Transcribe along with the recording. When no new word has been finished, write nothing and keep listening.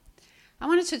I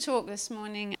wanted to talk this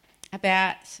morning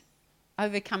about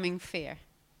overcoming fear.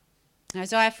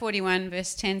 Isaiah 41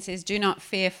 verse 10 says, "Do not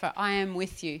fear, for I am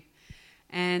with you."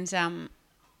 And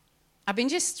I've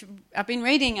been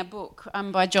reading a book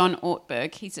by John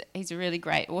Ortberg. He's a really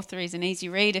great author. He's an easy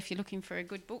read if you're looking for a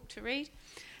good book to read.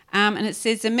 And it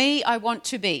says, "The me I want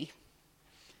to be.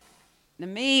 The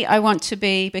me I want to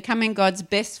be, becoming God's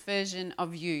best version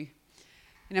of you."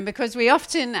 Because we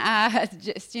often are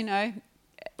just,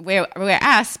 we're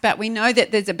us, but we know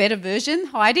that there's a better version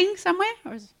hiding somewhere.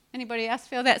 Or does anybody else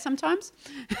feel that sometimes?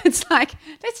 It's like,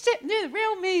 let's do the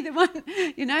real me, the one,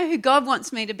 who God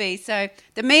wants me to be. So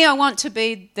the me I want to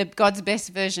be, God's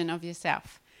best version of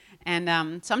yourself.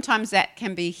 And sometimes that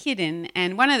can be hidden.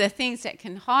 And one of the things that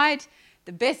can hide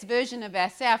the best version of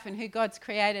ourselves and who God's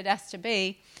created us to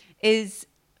be is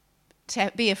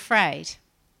to be afraid.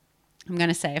 I'm going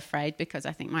to say afraid because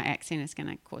I think my accent is going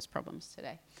to cause problems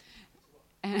today.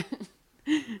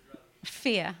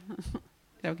 Fear.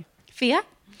 Fear.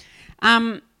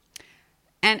 And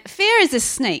fear is a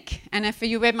sneak. And if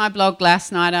you read my blog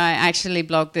last night, I actually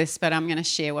blogged this, but I'm going to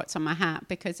share what's on my heart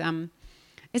because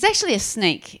it's actually a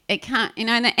sneak. It can't,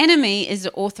 the enemy is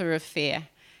the author of fear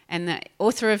and the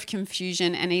author of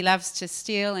confusion, and he loves to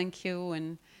steal and kill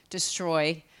and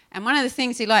destroy. And one of the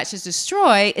things he likes to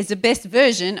destroy is the best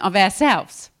version of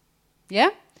ourselves. Yeah?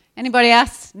 Anybody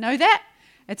else know that?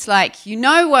 It's like,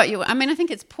 I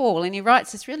think it's Paul, and he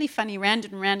writes this really funny round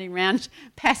and round and round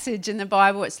passage in the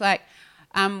Bible. It's like,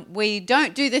 we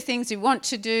don't do the things we want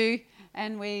to do,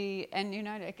 and we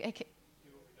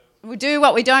do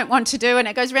what we don't want to do, and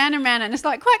it goes round and round, and it's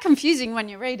like quite confusing when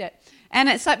you read it. And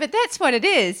it's like, but that's what it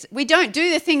is. We don't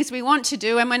do the things we want to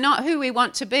do, and we're not who we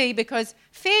want to be because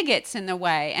fear gets in the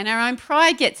way, and our own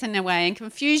pride gets in the way, and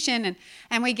confusion,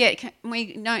 and we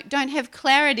don't have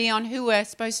clarity on who we're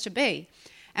supposed to be.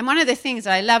 And one of the things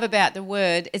I love about the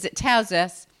Word is it tells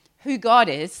us who God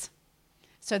is,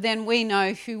 so then we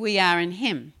know who we are in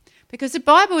Him. Because the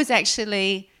Bible is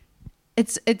actually,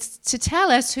 it's to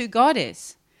tell us who God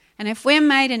is. And if we're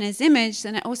made in His image,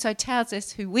 then it also tells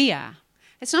us who we are.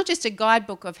 It's not just a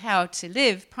guidebook of how to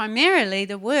live. Primarily,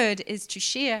 the Word is to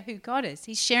share who God is.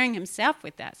 He's sharing Himself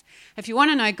with us. If you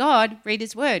want to know God, read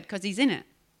His Word because He's in it.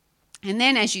 And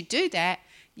then as you do that,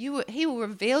 He will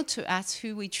reveal to us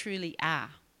who we truly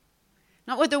are.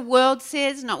 Not what the world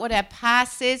says, not what our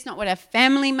past says, not what our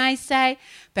family may say,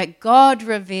 but God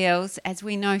reveals, as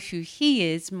we know who He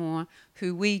is more,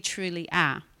 who we truly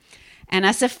are.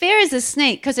 And so fear is a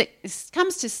sneak because it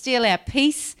comes to steal our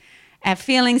peace, our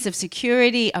feelings of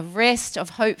security, of rest,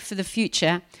 of hope for the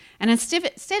future. And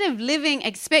instead of living,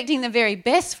 expecting the very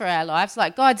best for our lives,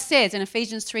 like God says in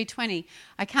Ephesians 3:20,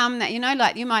 I come that, you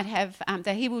might have,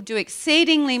 that He will do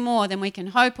exceedingly more than we can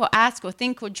hope or ask or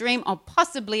think or dream or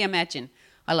possibly imagine.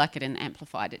 I like it in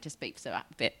Amplified, it just beeps it up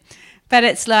a bit. But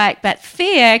it's like, but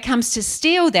fear comes to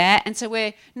steal that, and so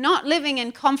we're not living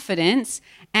in confidence,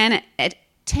 and it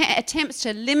attempts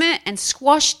to limit and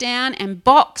squash down and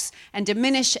box and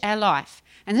diminish our life.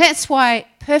 And that's why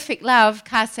perfect love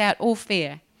casts out all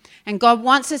fear. And God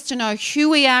wants us to know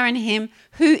who we are in Him,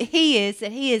 who He is,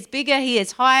 that He is bigger, He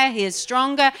is higher, He is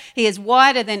stronger, He is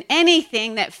wider than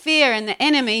anything that fear and the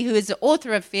enemy, who is the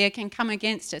author of fear, can come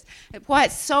against us. That's why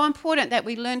it's so important that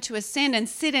we learn to ascend and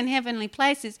sit in heavenly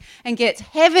places and get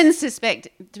heaven's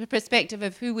perspective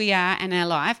of who we are in our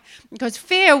life. Because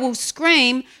fear will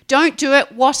scream, don't do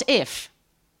it, what if?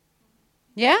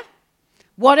 Yeah?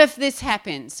 What if this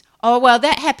happens? Oh, well,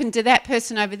 that happened to that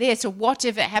person over there, so what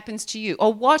if it happens to you?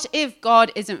 Or what if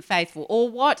God isn't faithful? Or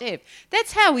what if?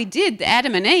 That's how we did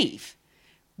Adam and Eve.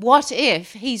 What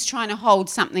if He's trying to hold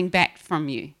something back from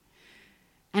you?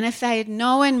 And if they had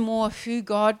known more who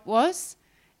God was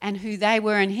and who they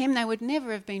were in Him, they would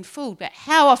never have been fooled. But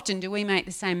how often do we make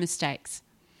the same mistakes?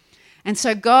 And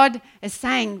so God is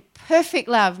saying, perfect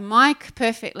love, my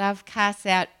perfect love casts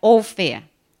out all fear.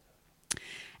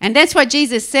 And that's why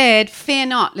Jesus said, "Fear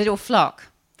not, little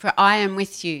flock, for I am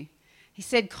with you." He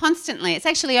said constantly. It's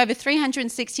actually over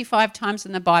 365 times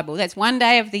in the Bible. That's one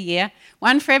day of the year,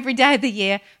 one for every day of the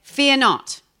year. Fear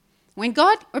not. When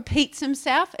God repeats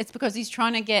Himself, it's because He's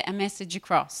trying to get a message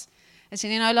across. It's,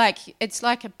 it's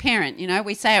like a parent,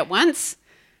 we say it once.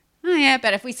 Oh, yeah,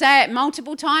 but if we say it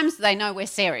multiple times, they know we're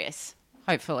serious,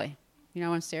 hopefully. You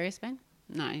know I'm serious, Ben?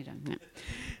 No, you don't. No.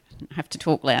 I have to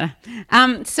talk louder.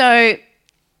 So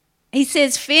He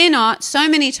says, fear not, so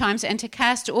many times, and to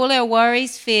cast all our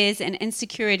worries, fears, and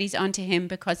insecurities onto Him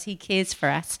because He cares for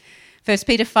us. 1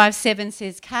 Peter 5:7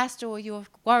 says, cast all your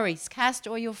worries, cast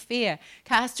all your fear,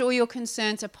 cast all your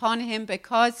concerns upon Him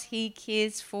because He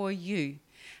cares for you.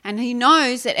 And he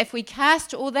knows that if we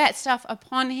cast all that stuff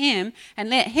upon him and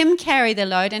let him carry the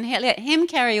load and let him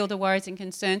carry all the worries and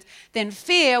concerns, then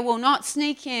fear will not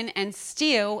sneak in and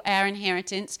steal our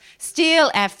inheritance, steal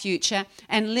our future,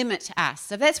 and limit us.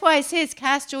 So that's why he says,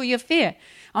 cast all your fear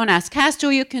on us, cast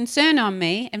all your concern on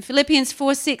me. And Philippians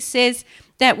 4:6 says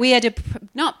that we are to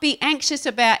not be anxious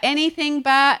about anything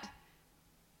but,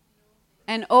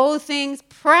 and all things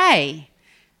pray.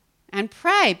 And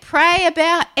pray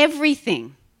about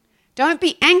everything. Don't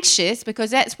be anxious,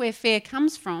 because that's where fear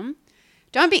comes from.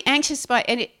 Don't be anxious about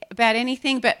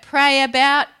anything, but pray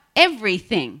about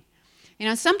everything. You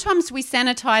know, sometimes we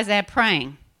sanitize our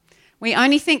praying. We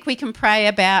only think we can pray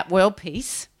about world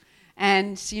peace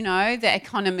and, you know, the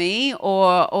economy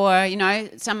or you know,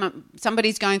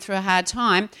 somebody's going through a hard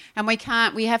time, and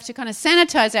we have to kind of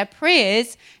sanitize our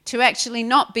prayers to actually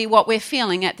not be what we're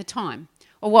feeling at the time,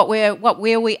 or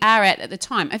where we are at the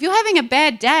time. If you're having a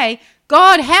bad day,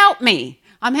 God help me,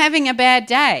 I'm having a bad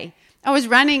day. I was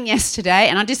running yesterday,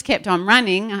 and I just kept on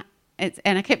running,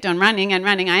 and I kept on running and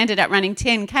running. I ended up running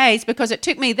 10 Ks because it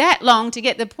took me that long to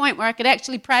get to the point where I could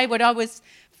actually pray what I was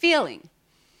feeling.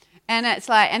 And it's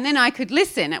like, and then I could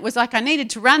listen. It was like I needed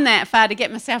to run that far to get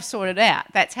myself sorted out.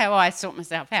 That's how I sort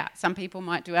myself out. Some people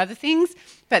might do other things,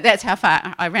 but that's how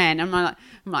far I ran. I'm like,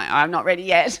 I'm not ready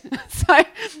yet.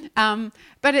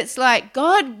 But it's like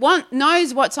God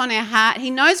knows what's on our heart. He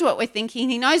knows what we're thinking.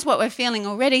 He knows what we're feeling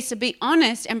already. So be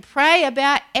honest and pray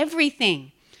about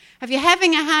everything. If you're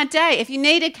having a hard day, if you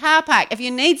need a car park, if you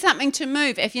need something to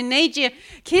move, if you need your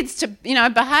kids to, you know,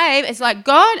 behave, it's like,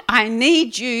 God, I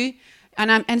need you.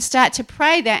 And start to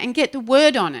pray that and get the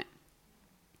word on it.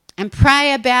 And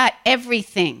pray about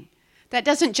everything. That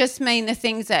doesn't just mean the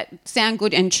things that sound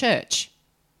good in church.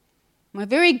 We're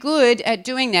very good at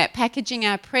doing that, packaging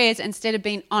our prayers instead of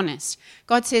being honest.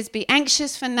 God says, be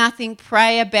anxious for nothing,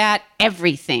 pray about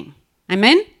everything.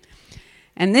 Amen?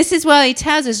 And this is why he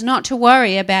tells us not to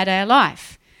worry about our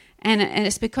life. And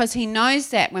it's because he knows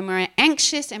that when we're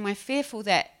anxious and we're fearful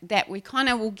that we kind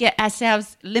of will get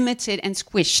ourselves limited and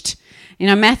squished. You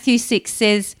know, Matthew 6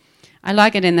 says, I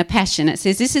like it in the Passion, it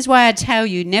says, this is why I tell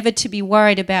you never to be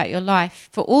worried about your life,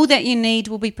 for all that you need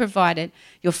will be provided.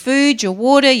 Your food, your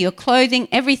water, your clothing,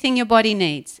 everything your body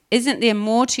needs. Isn't there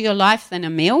more to your life than a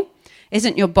meal?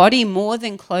 Isn't your body more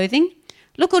than clothing?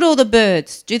 Look at all the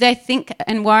birds. Do they think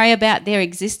and worry about their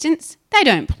existence? They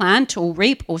don't plant or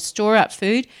reap or store up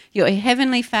food. Your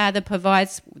heavenly Father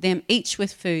provides them each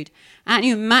with food. Aren't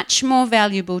you much more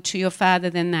valuable to your Father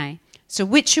than they? So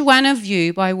which one of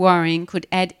you, by worrying, could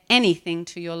add anything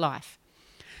to your life?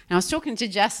 And I was talking to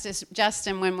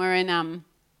Justin when we're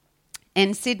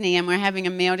in Sydney and we're having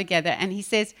a meal together, and he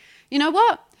says, you know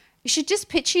what? You should just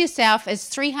picture yourself as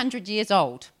 300 years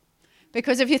old.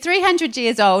 Because if you're 300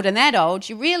 years old and that old,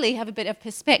 you really have a bit of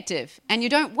perspective and you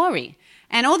don't worry.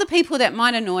 And all the people that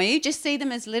might annoy you, just see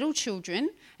them as little children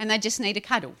and they just need a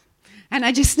cuddle. And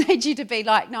they just need you to be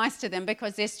like nice to them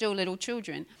because they're still little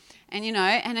children. And, you know,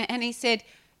 and he said,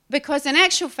 because in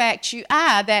actual fact, you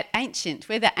are that ancient.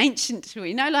 We're the ancient,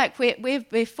 you know, like we're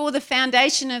before the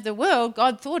foundation of the world,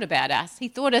 God thought about us. He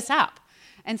thought us up.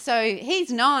 And so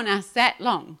he's known us that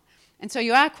long. And so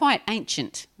you are quite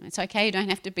ancient. It's okay, you don't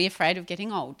have to be afraid of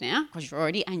getting old now because you're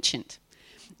already ancient.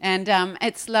 And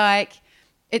it's like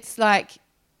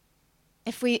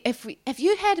if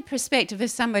you had a perspective of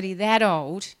somebody that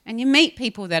old, and you meet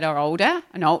people that are older,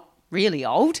 and really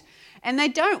old, and they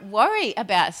don't worry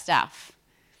about stuff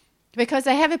because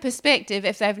they have a perspective,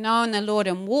 if they've known the Lord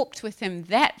and walked with him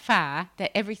that far, that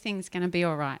everything's going to be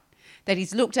all right. That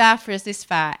he's looked after us this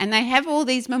far. And they have all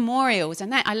these memorials.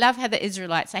 And I love how the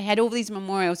Israelites, they had all these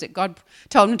memorials that God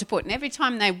told them to put. And every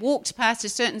time they walked past a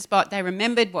certain spot, they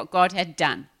remembered what God had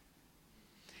done.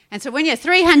 And so when you're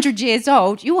 300 years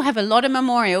old, you will have a lot of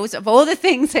memorials of all the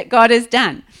things that God has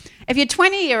done. If you're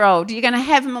 20-year-old, you're going to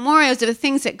have memorials of the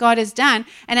things that God has done,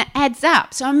 and it adds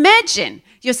up. So imagine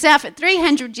yourself at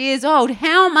 300 years old,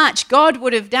 how much God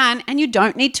would have done, and you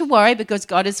don't need to worry because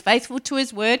God is faithful to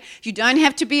his word. You don't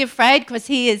have to be afraid because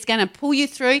he is going to pull you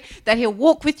through, that he'll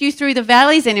walk with you through the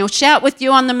valleys and he'll shout with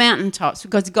you on the mountaintops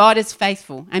because God is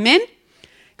faithful. Amen?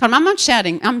 Come on, I'm not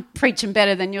shouting. I'm preaching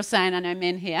better than you're saying. I know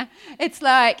men here. It's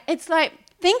like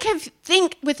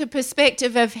think with a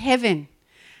perspective of heaven,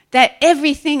 that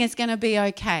everything is going to be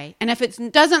okay. And if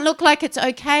it doesn't look like it's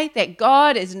okay, that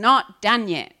God is not done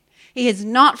yet. He has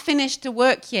not finished the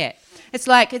work yet. It's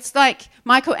like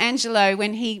Michelangelo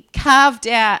when he carved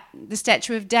out the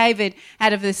statue of David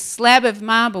out of this slab of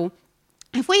marble.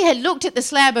 If we had looked at the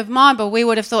slab of marble, we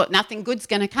would have thought nothing good's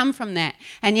going to come from that.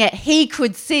 And yet he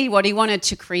could see what he wanted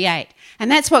to create. And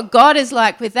that's what God is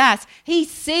like with us. He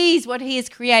sees what he is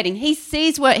creating. He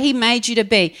sees what he made you to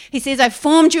be. He says, I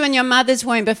formed you in your mother's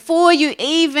womb. Before you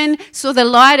even saw the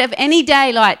light of any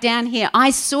daylight down here,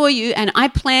 I saw you and I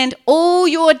planned all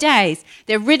your days.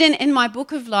 They're written in my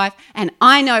book of life, and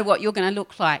I know what you're going to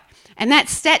look like. And that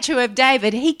statue of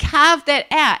David, he carved that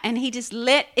out, and he just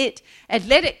let it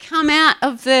come out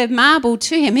of the marble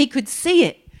to him. He could see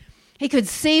it. He could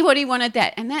see what he wanted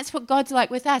that. And that's what God's like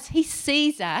with us. He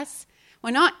sees us. We're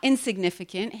not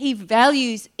insignificant. He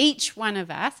values each one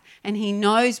of us, and he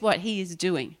knows what he is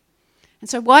doing. And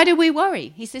so why do we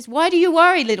worry? He says, why do you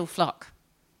worry, little flock?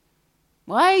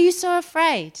 Why are you so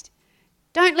afraid?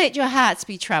 Don't let your hearts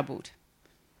be troubled.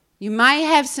 You may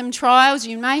have some trials.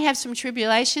 You may have some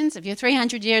tribulations. If you're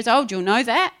 300 years old, you'll know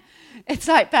that. It's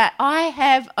like, but I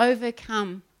have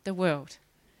overcome the world.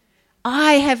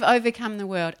 I have overcome the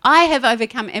world. I have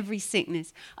overcome every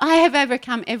sickness. I have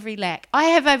overcome every lack. I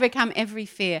have overcome every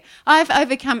fear. I have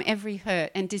overcome every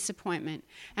hurt and disappointment.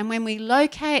 And when we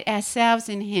locate ourselves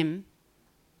in him,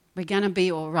 we're going to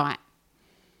be all right.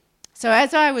 So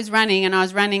as I was running, and I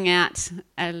was running out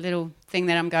a little thing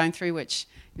that I'm going through, which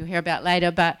you'll hear about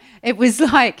later, but it was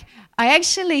like I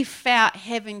actually felt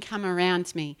heaven come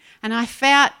around me. And I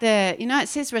felt it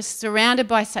says we're surrounded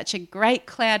by such a great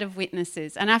cloud of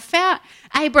witnesses. And I felt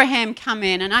Abraham come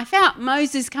in, and I felt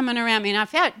Moses coming around me, and I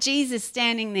felt Jesus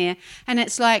standing there. And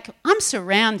it's like, I'm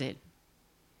surrounded.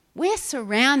 We're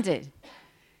surrounded.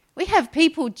 We have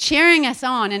people cheering us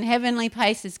on in heavenly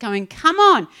places going, come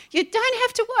on, you don't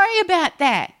have to worry about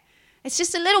that. It's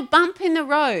just a little bump in the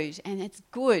road, and it's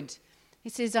good. He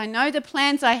says, I know the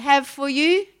plans I have for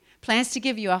you, plans to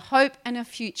give you a hope and a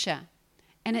future.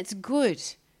 And it's good.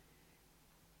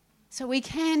 So we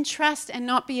can trust and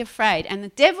not be afraid. And the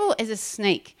devil is a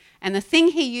sneak. And the thing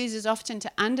he uses often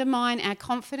to undermine our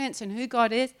confidence in who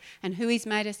God is and who he's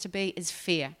made us to be is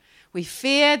fear. We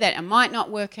fear that it might not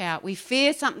work out. We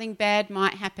fear something bad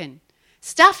might happen.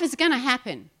 Stuff is going to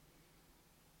happen.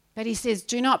 But he says,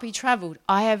 do not be troubled.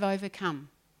 I have overcome.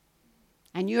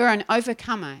 And you are an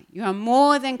overcomer. You are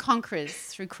more than conquerors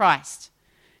through Christ.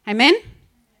 Amen?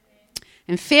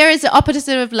 And fear is the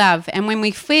opposite of love. And when we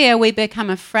fear, we become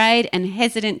afraid and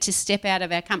hesitant to step out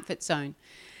of our comfort zone.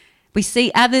 We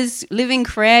see others living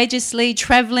courageously,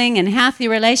 traveling in healthy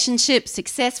relationships,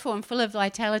 successful and full of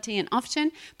vitality. And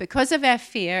often, because of our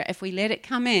fear, if we let it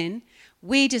come in,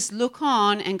 we just look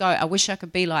on and go, I wish I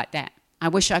could be like that. I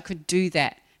wish I could do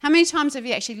that. How many times have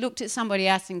you actually looked at somebody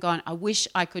else and gone, I wish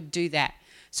I could do that?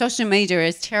 Social media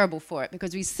is terrible for it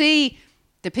because we see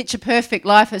the picture-perfect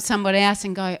life of somebody else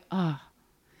and go, oh,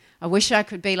 I wish I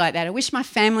could be like that. I wish my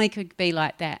family could be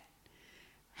like that.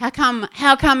 How come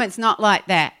it's not like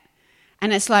that?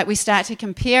 And it's like we start to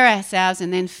compare ourselves,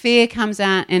 and then fear comes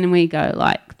out and we go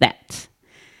like that.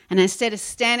 And instead of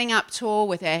standing up tall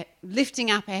with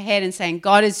lifting up our head and saying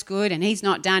God is good and he's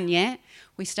not done yet,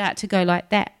 we start to go like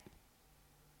that.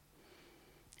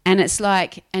 And it's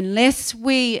like, unless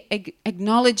we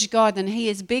acknowledge God and he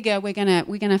is bigger, we're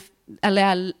gonna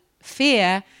allow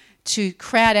fear to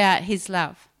crowd out his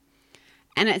love.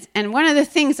 And one of the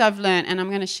things I've learned, and I'm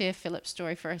going to share Philip's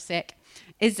story for a sec,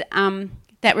 is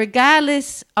that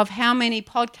regardless of how many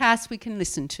podcasts we can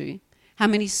listen to, how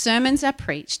many sermons are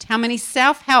preached, how many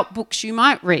self-help books you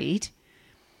might read,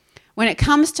 when it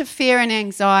comes to fear and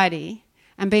anxiety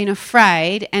and being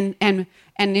afraid and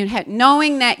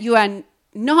knowing that you are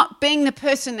not being the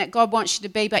person that God wants you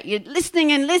to be, but you're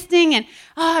listening and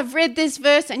I've read this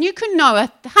verse, and you can know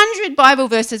 100 Bible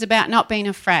verses about not being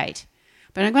afraid.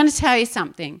 But I'm going to tell you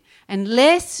something.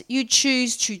 Unless you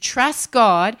choose to trust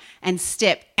God and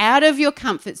step out of your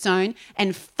comfort zone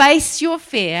and face your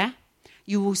fear,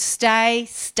 you will stay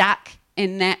stuck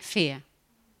in that fear.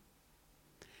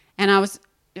 And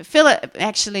Philip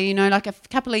actually, like a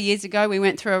couple of years ago, we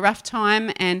went through a rough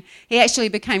time, and he actually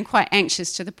became quite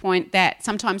anxious to the point that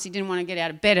sometimes he didn't want to get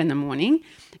out of bed in the morning,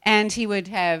 and he would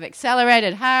have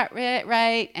accelerated heart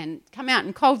rate and come out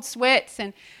in cold sweats,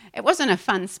 and it wasn't a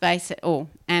fun space at all.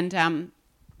 And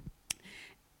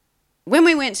when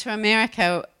we went to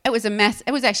America, it was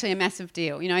actually a massive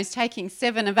deal. He's taking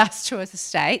 7 of us to the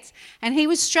States, and he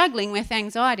was struggling with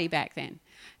anxiety back then.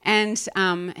 And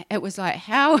it was like,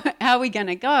 how are we going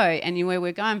to go? And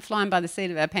we're going flying by the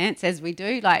seat of our pants, as we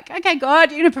do. Like, okay,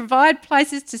 God, you're going to provide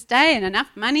places to stay and enough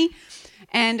money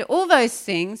and all those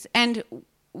things. And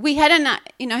we had enough,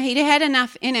 he had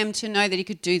enough in him to know that he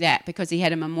could do that because he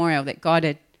had a memorial that God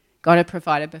had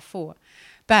provided before.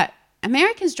 But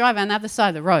Americans drive on the other side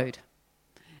of the road,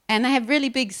 and they have really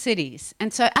big cities.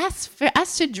 And so for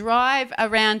us to drive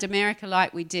around America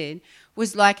like we did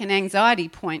was like an anxiety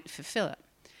point for Philip.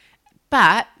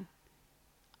 But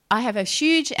I have a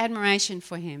huge admiration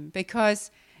for him because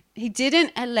he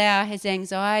didn't allow his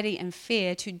anxiety and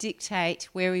fear to dictate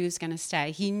where he was going to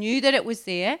stay. He knew that it was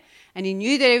there, and he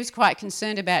knew that he was quite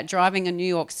concerned about driving in New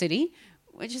York City,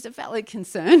 which is a valid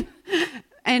concern.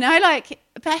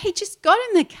 But he just got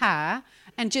in the car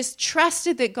and just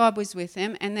trusted that God was with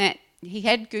him and that he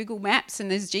had Google Maps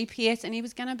and there's GPS and he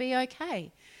was going to be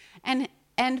okay.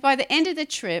 And by the end of the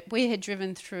trip, we had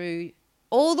driven through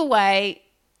all the way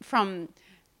from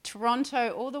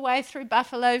Toronto all the way through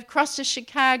Buffalo, across to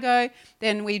Chicago.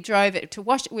 Then we drove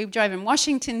we drove in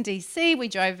Washington, D.C. We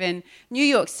drove in New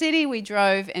York City. We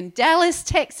drove in Dallas,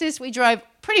 Texas. We drove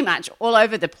pretty much all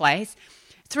over the place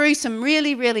through some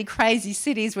really, really crazy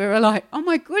cities where we're like, oh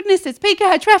my goodness, it's peak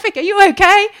hour traffic. Are you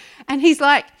okay? And he's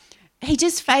like, he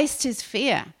just faced his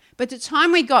fear. But the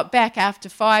time we got back after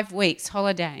 5 weeks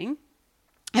holidaying,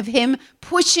 of him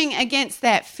pushing against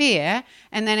that fear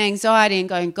and that anxiety and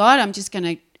going, God,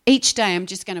 each day I'm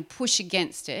just going to push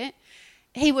against it,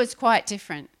 he was quite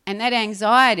different. And that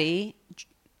anxiety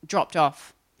dropped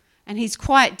off. And he's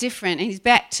quite different. And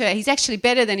he's actually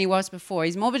better than he was before.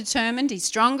 He's more determined, he's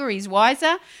stronger, he's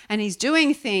wiser, and he's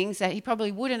doing things that he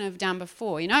probably wouldn't have done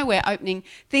before. You know, we're opening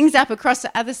things up across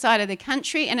the other side of the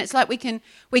country, and it's like we can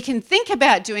think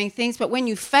about doing things, but when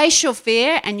you face your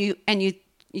fear and you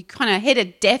kind of hit a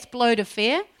death blow to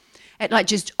fear, it like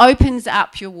just opens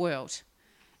up your world.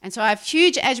 And so I have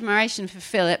huge admiration for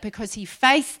Philip because he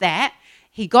faced that.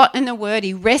 He got in the Word,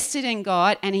 he rested in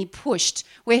God, and he pushed.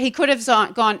 Where he could have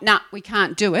gone, nah, we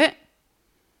can't do it.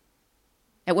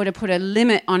 It would have put a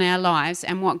limit on our lives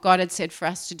and what God had said for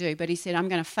us to do. But he said, I'm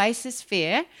going to face this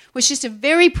fear, which is just a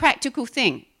very practical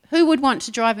thing. Who would want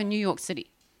to drive in New York City?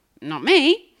 Not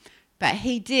me. But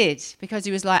he did, because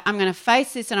he was like, I'm going to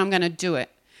face this and I'm going to do it.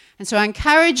 And so I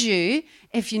encourage you,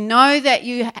 if you know that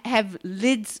you have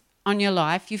lids on your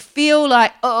life, you feel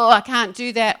like, oh, I can't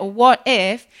do that, or what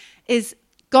if, is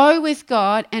go with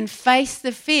God and face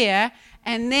the fear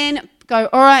and then go,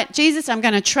 all right, Jesus, I'm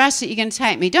going to trust that you're going to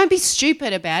take me. Don't be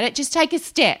stupid about it. Just take a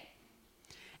step.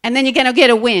 And then you're going to get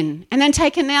a win. And then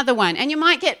take another one. And you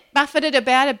might get buffeted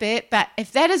about a bit, but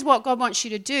if that is what God wants you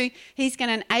to do, he's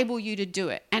going to enable you to do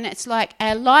it. And it's like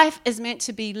our life is meant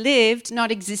to be lived,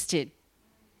 not existed.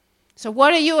 So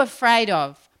what are you afraid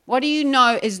of? What do you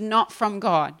know is not from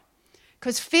God?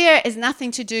 Because fear is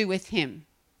nothing to do with him.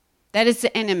 That is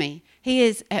the enemy.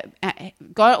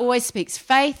 God always speaks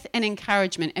faith and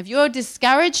encouragement. If you're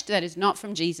discouraged, that is not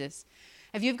from Jesus.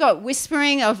 If you've got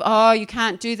whispering of, oh, you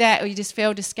can't do that, or you just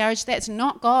feel discouraged, that's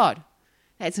not God.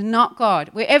 That's not God.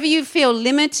 Wherever you feel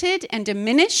limited and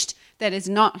diminished, that is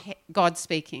not God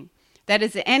speaking. That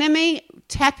is the enemy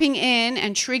tapping in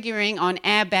and triggering on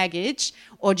our baggage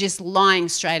or just lying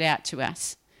straight out to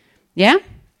us. Yeah?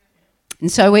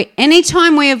 And so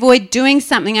anytime we avoid doing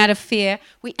something out of fear,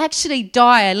 we actually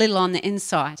die a little on the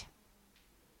inside.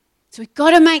 So we've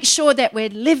got to make sure that we're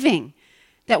living,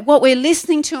 that what we're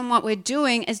listening to and what we're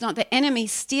doing is not the enemy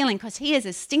stealing, because he is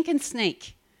a stinking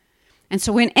sneak. And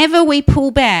so whenever we pull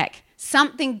back,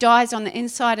 something dies on the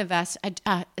inside of us,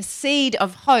 a seed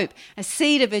of hope, a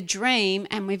seed of a dream,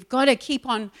 and we've got to keep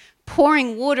on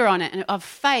pouring water on it of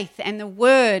faith and the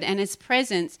Word and his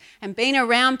presence and being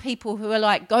around people who are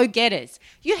like go-getters.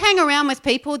 You hang around with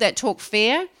people that talk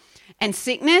fear and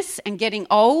sickness and getting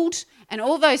old and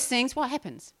all those things, what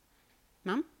happens?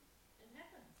 Mum?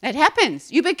 It happens.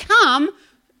 You become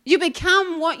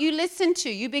what you listen to.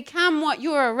 You become what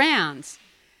you're around.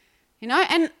 You know,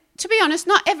 and to be honest,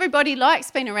 not everybody likes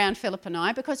being around Philip and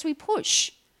I because we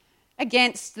push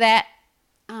against that,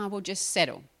 we'll just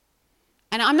settle.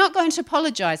 And I'm not going to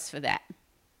apologize for that.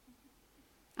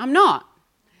 I'm not.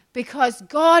 Because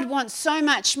God wants so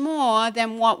much more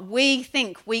than what we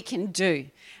think we can do.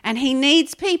 And he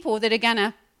needs people that are going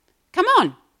to, come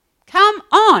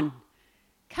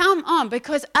on,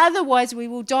 because otherwise we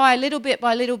will die little bit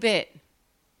by little bit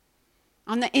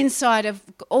on the inside of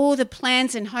all the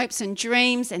plans and hopes and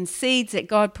dreams and seeds that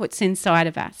God puts inside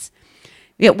of us.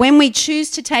 Yet when we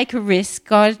choose to take a risk,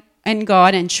 God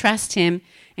and trust him,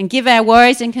 and give our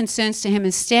worries and concerns to him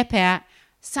and step out,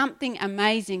 something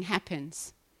amazing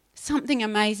happens. Something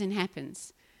amazing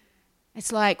happens.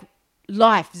 It's like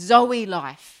life, Zoe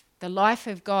life. The life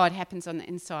of God happens on the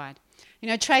inside. You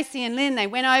know, Tracy and Lynn, they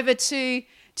went over to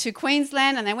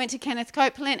Queensland and they went to Kenneth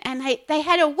Copeland and they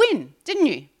had a win, didn't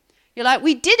you? You're like,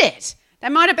 we did it. There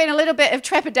might have been a little bit of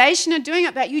trepidation of doing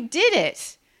it, but you did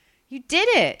it. You did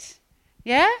it.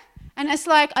 Yeah? And it's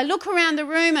like, I look around the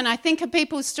room and I think of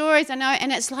people's stories, I know,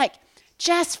 and it's like,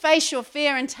 just face your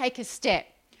fear and take a step.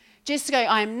 Just go,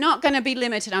 I'm not going to be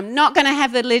limited. I'm not going to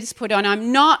have the lids put on.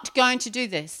 I'm not going to do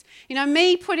this. You know,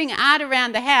 me putting art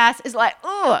around the house is like,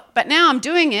 oh, but now I'm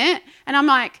doing it. And I'm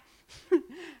like,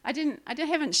 I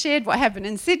haven't shared what happened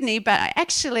in Sydney, but I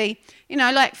actually, you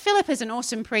know, like Philip is an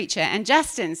awesome preacher and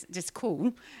Justin's just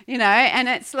cool, you know, and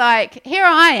it's like, here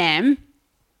I am.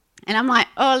 And I'm like,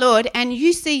 oh, Lord, and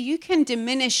you see, you can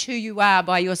diminish who you are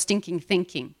by your stinking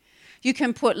thinking. You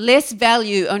can put less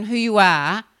value on who you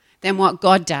are than what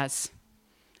God does.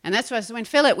 And that's when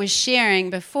Philip was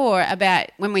sharing before about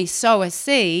when we sow a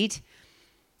seed,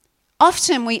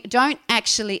 often we don't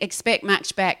actually expect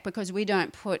much back because we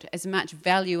don't put as much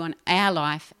value on our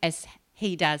life as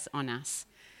he does on us.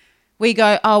 We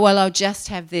go, oh, well, I'll just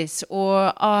have this.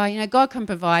 Or, oh, you know, God can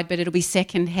provide, but it'll be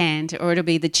second hand or it'll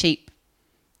be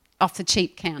off the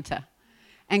cheap counter.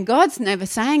 And God's never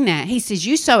saying that. He says,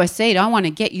 you sow a seed, I want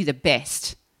to get you the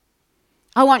best.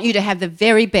 I want you to have the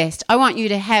very best. I want you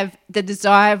to have the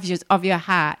desire of your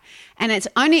heart. And it's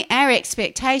only our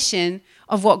expectation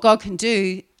of what God can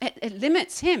do, it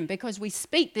limits him because we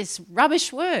speak this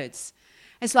rubbish words.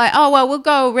 It's like, oh, well, we'll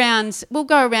go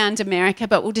around America,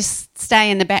 but we'll just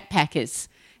stay in the backpackers.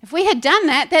 If we had done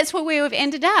that, that's where we would have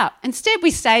ended up. Instead,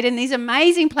 we stayed in these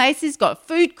amazing places, got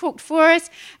food cooked for us,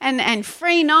 and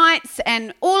free nights,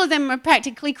 and all of them were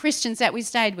practically Christians that we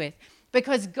stayed with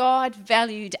because God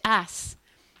valued us.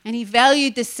 And he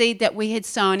valued the seed that we had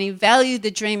sown. He valued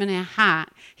the dream in our heart.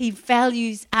 He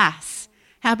values us.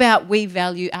 How about we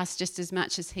value us just as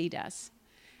much as he does?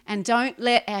 And don't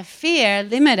let our fear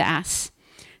limit us.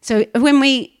 So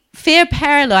fear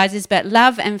paralyzes, but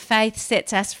love and faith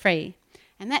sets us free.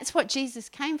 And that's what Jesus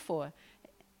came for.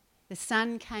 The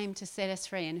Son came to set us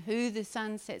free. And who the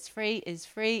Son sets free is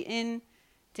free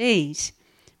indeed.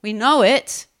 We know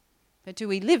it, but do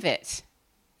we live it?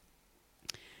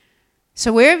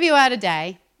 So wherever you are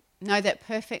today, know that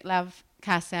perfect love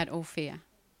casts out all fear.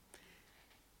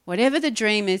 Whatever the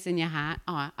dream is in your heart,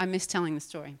 I miss telling the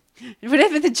story.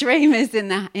 Whatever the dream is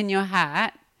in your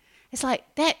heart, it's like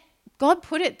that, God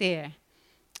put it there.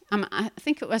 I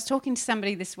think I was talking to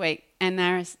somebody this week, and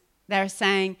they're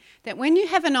saying that when you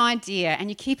have an idea and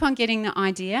you keep on getting the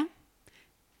idea,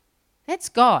 that's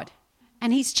God.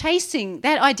 And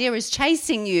that idea is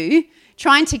chasing you,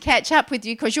 trying to catch up with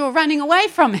you because you're running away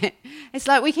from it. It's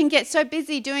like we can get so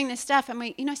busy doing this stuff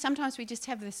and sometimes we just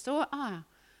have this thought,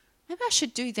 maybe I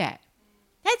should do that.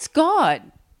 That's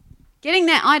God getting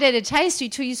that idea to chase you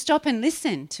till you stop and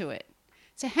listen to it.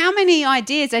 So how many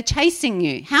ideas are chasing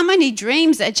you? How many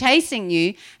dreams are chasing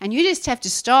you? And you just have to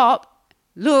stop,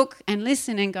 look and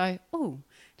listen and go, oh,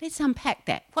 let's unpack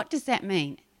that. What does that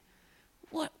mean?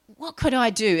 What could I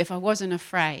do if I wasn't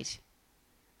afraid?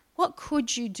 What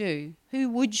could you do? Who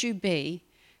would you be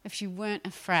if you weren't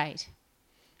afraid?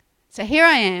 So here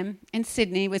I am in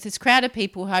Sydney with this crowd of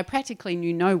people who I practically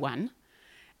knew no one.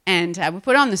 And we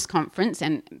put on this conference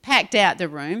and packed out the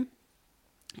room.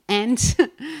 And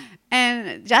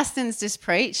Justin's just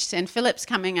preached and Philip's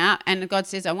coming up and God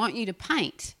says, I want you to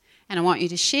paint and I want you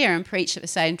to share and preach at the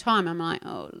same time. I'm like,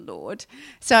 oh, Lord.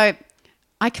 So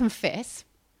I confess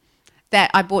that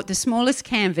I bought the smallest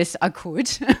canvas I could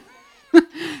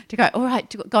to go, all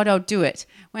right, God, I'll do it.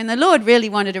 When the Lord really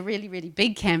wanted a really, really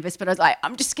big canvas, but I was like,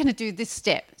 I'm just going to do this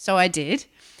step. So I did.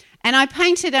 And I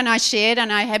painted and I shared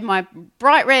and I had my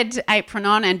bright red apron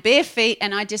on and bare feet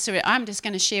and I just said, I'm just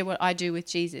going to share what I do with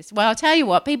Jesus. Well, I'll tell you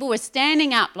what, people were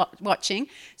standing up watching.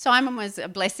 Simon was a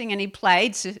blessing and he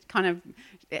played to kind of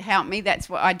help me. That's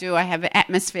what I do. I have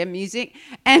atmosphere music.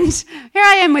 And here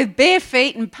I am with bare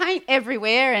feet and paint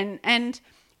everywhere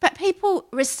but people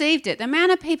received it. The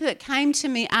amount of people that came to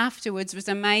me afterwards was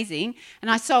amazing.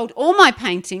 And I sold all my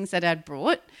paintings that I'd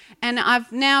brought. And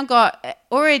I've now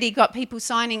already got people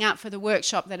signing up for the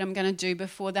workshop that I'm going to do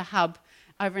before the hub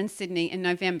over in Sydney in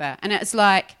November. And it's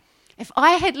like, if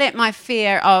I had let my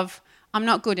fear of I'm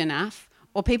not good enough,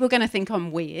 or people are going to think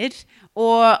I'm weird,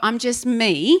 or I'm just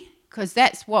me, because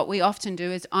that's what we often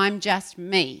do is I'm just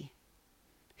me.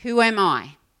 Who am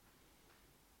I?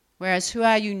 Whereas who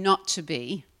are you not to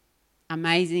be?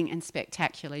 Amazing and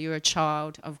spectacular. You're a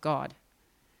child of God.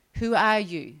 Who are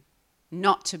you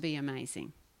not to be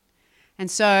amazing?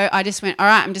 And so I just went, all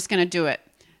right, I'm just going to do it.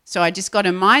 So I just got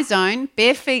in my zone,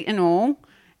 bare feet and all,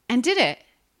 and did it.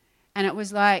 And it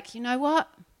was like, you know what?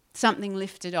 Something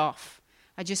lifted off.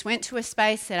 I just went to a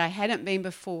space that I hadn't been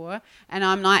before, and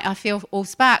I'm like, I feel all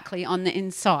sparkly on the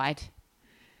inside.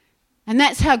 And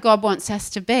that's how God wants us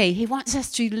to be. He wants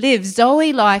us to live.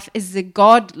 Zoe life is the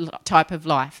God type of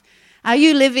life. Are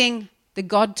you living the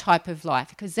God type of life?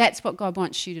 Because that's what God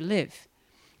wants you to live.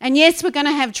 And yes, we're going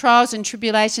to have trials and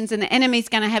tribulations, and the enemy's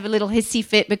going to have a little hissy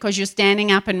fit because you're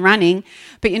standing up and running.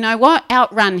 But you know what?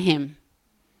 Outrun him.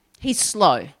 He's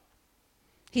slow.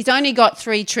 He's only got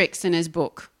 3 tricks in his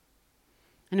book.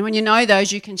 And when you know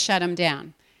those, you can shut him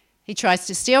down. He tries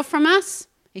to steal from us.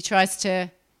 He tries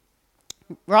to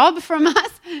rob from us.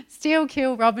 Steal,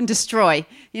 kill, rob, and destroy.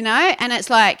 You know? And it's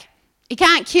like, he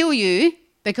can't kill you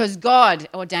because God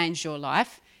ordains your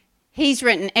life. He's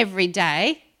written every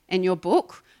day in your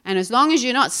book. And as long as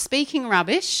you're not speaking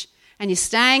rubbish and you're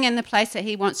staying in the place that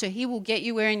he wants to, he will get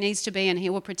you where he needs to be and he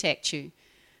will protect you.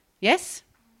 Yes?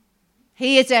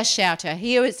 He is our shelter.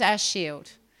 He is our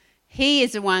shield. He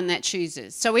is the one that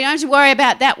chooses. So we don't have to worry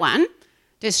about that one.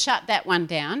 Just shut that one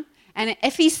down. And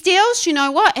if he steals, you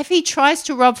know what? If he tries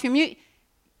to rob from you,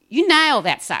 you nail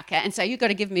that sucker and say, you've got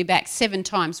to give me back 7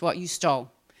 times what you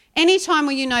stole. Any time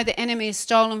where you know the enemy has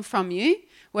stolen from you,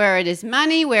 where it is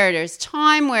money, where it is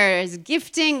time, where it is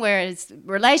gifting, where it is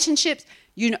relationships,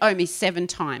 you owe me 7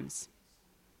 times.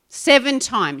 7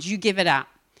 times you give it up.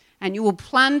 And you will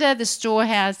plunder the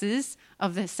storehouses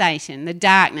of the Satan, the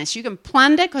darkness. You can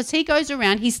plunder because he goes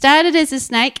around. He started as a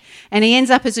snake and he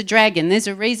ends up as a dragon. There's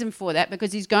a reason for that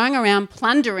because he's going around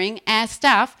plundering our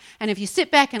stuff. And if you sit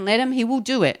back and let him, he will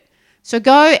do it. So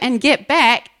go and get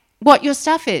back what your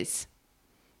stuff is.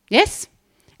 Yes?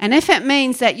 And if it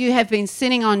means that you have been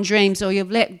sitting on dreams or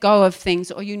you've let go of things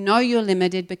or you know you're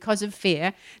limited because of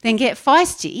fear, then get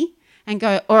feisty and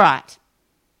go, all right,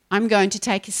 I'm going to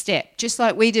take a step, just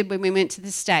like we did when we went to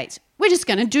the States. We're just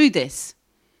going to do this.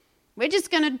 We're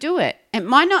just going to do it. It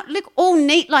might not look all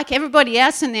neat like everybody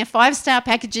else in their 5-star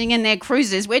packaging and their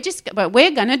cruises. But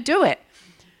we're going to do it.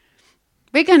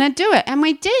 We're going to do it. And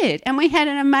we did. And we had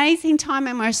an amazing time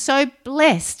and we're so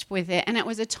blessed with it. And it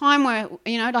was a time where,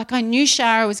 you know, like I knew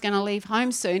Shara was going to leave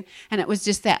home soon. And it was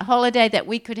just that holiday that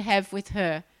we could have with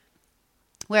her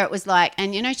where it was like,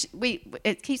 and you know,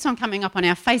 it keeps on coming up on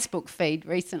our Facebook feed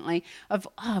recently of,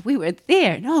 oh, we were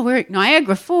there. No, we're at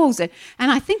Niagara Falls. And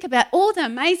I think about all the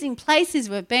amazing places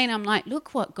we've been. I'm like,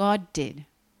 look what God did.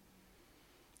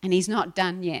 And he's not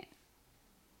done yet.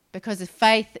 Because the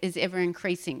faith is ever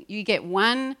increasing. You get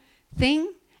one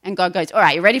thing and God goes, all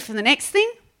right, you ready for the next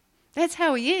thing? That's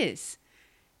how he is.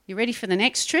 You ready for the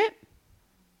next trip?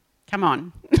 Come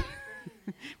on.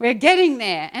 We're getting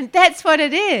there. And that's what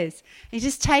it is. You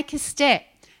just take a step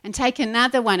and take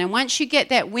another one. And once you get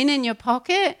that win in your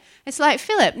pocket, it's like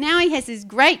Philip. Now he has this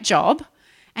great job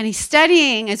and he's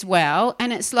studying as well.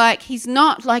 And it's like he's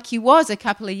not like he was a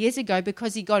couple of years ago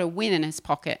because he got a win in his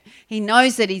pocket. He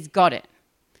knows that he's got it.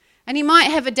 And he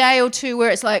might have a day or two where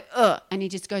it's like, ugh, and he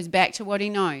just goes back to what he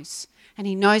knows. And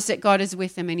he knows that God is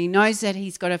with him and he knows that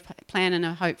he's got a plan and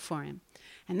a hope for him.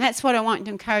 And that's what I want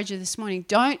to encourage you this morning.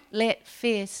 Don't let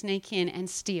fear sneak in and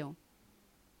steal.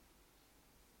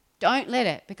 Don't let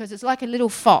it, because it's like a little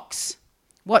fox.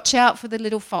 Watch out for the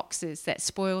little foxes that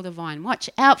spoil the vine. Watch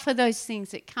out for those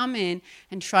things that come in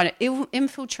and try to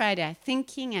infiltrate our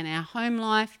thinking and our home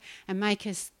life and make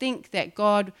us think that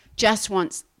God just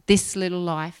wants this little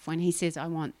life when he says, I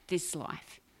want this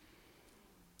life.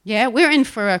 Yeah, we're in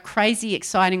for a crazy,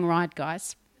 exciting ride,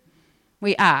 guys.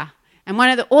 We are. And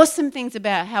one of the awesome things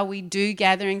about how we do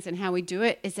gatherings and how we do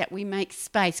it is that we make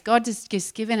space. God has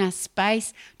just given us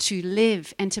space to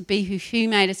live and to be who he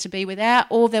made us to be without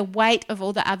all the weight of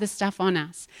all the other stuff on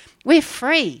us. We're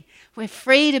free. We're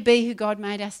free to be who God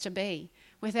made us to be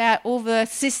without all the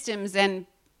systems and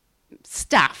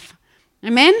stuff.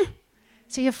 Amen?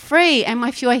 So you're free. And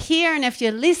if you're here and if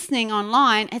you're listening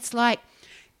online, it's like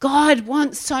God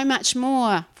wants so much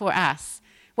more for us.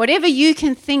 Whatever you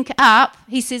can think up,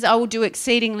 he says, I will do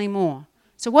exceedingly more.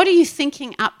 So what are you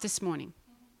thinking up this morning?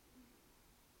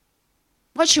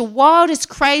 What's your wildest,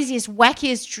 craziest,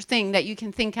 wackiest thing that you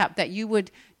can think up that you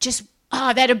would just,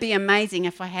 oh, that would be amazing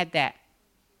if I had that?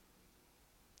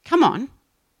 Come on.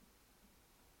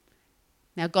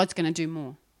 Now God's going to do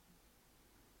more.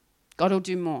 God will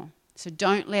do more. So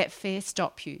don't let fear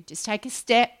stop you. Just take a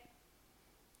step.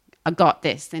 I got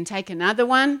this. Then take another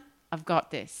one. I've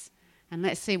got this. And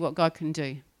let's see what God can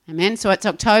do. Amen. So it's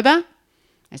October.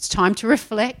 It's time to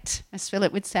reflect, as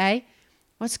Philip would say.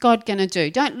 What's God going to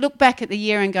do? Don't look back at the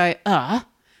year and go,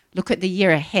 look at the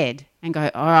year ahead and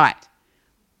go, all right,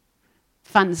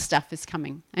 fun stuff is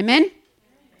coming. Amen.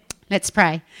 Let's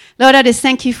pray. Lord, I just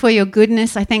thank you for your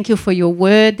goodness. I thank you for your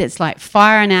word that's like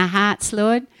fire in our hearts,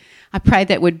 Lord. I pray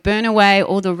that would burn away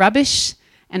all the rubbish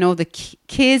and all the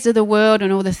cares of the world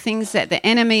and all the things that the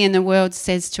enemy in the world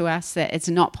says to us that it's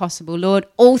not possible. Lord,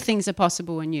 all things are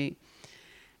possible in you.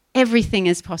 Everything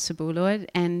is possible, Lord,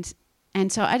 and And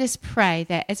so I just pray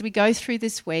that as we go through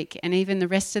this week and even the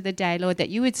rest of the day, Lord, that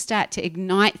you would start to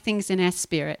ignite things in our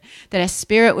spirit, that our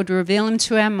spirit would reveal them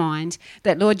to our mind,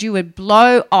 that, Lord, you would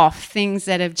blow off things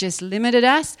that have just limited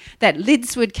us, that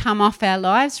lids would come off our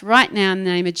lives right now in the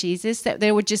name of Jesus, that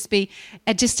there would just be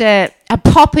a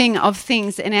popping of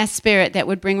things in our spirit that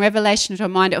would bring revelation to our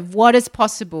mind of what is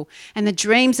possible and the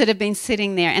dreams that have been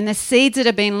sitting there and the seeds that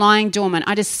have been lying dormant.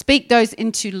 I just speak those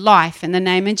into life in the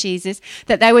name of Jesus,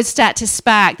 that they would start to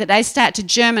spark, that they start to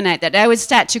germinate, that they would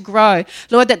start to grow,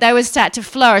 Lord, that they would start to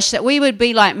flourish, that we would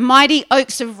be like mighty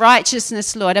oaks of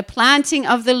righteousness, Lord, a planting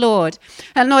of the Lord.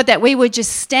 And Lord, that we would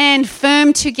just stand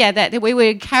firm together, that we would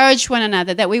encourage one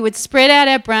another, that we would spread out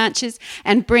our branches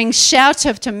and bring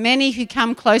shelter to many who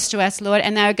come close to us, Lord,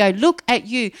 and they would go, look at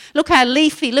you, look how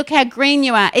leafy, look how green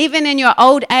you are, even in your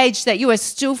old age, that you are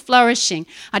still flourishing.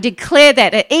 I declare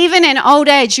that even in old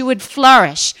age you would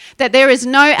flourish, that there is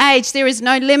no age, there is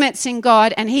no limits in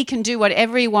God, and he can do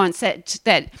whatever he wants,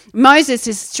 that Moses,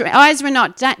 his eyes were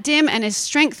not dim and his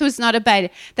strength was not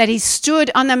abated, that he stood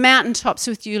on the mountaintops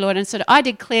with you, Lord. And so I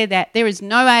declare that there is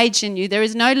no age in you, there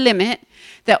is no limit,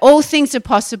 that all things are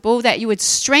possible, that you would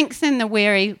strengthen the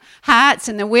weary hearts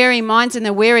and the weary minds and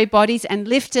the weary bodies and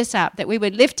lift us up, that we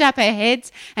would lift up our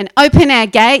heads and open our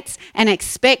gates and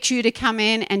expect you to come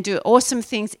in and do awesome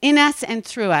things in us and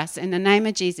through us in the name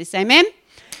of Jesus. Amen?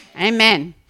 Amen.